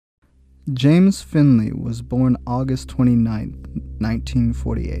James Finley was born August 29,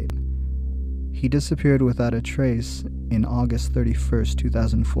 1948. He disappeared without a trace in August 31st,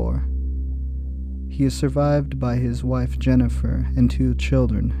 2004. He is survived by his wife Jennifer and two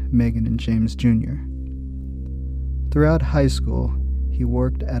children, Megan and James Jr. Throughout high school, he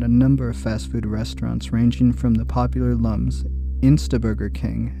worked at a number of fast food restaurants ranging from the popular Lum's, Instaburger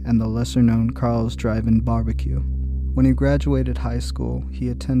King, and the lesser-known Carl's Drive-In Barbecue. When he graduated high school, he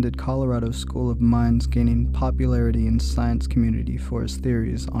attended Colorado School of Mines, gaining popularity in the science community for his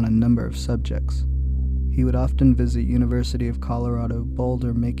theories on a number of subjects. He would often visit University of Colorado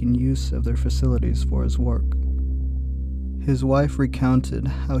Boulder, making use of their facilities for his work. His wife recounted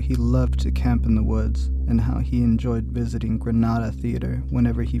how he loved to camp in the woods and how he enjoyed visiting Granada Theater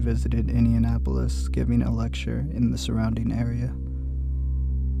whenever he visited Indianapolis, giving a lecture in the surrounding area.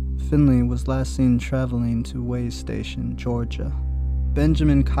 Finley was last seen traveling to Way Station, Georgia.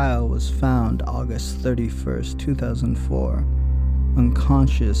 Benjamin Kyle was found August 31st, 2004,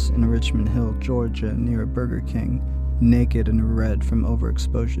 unconscious in Richmond Hill, Georgia, near a Burger King, naked and red from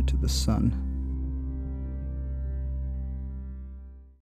overexposure to the sun.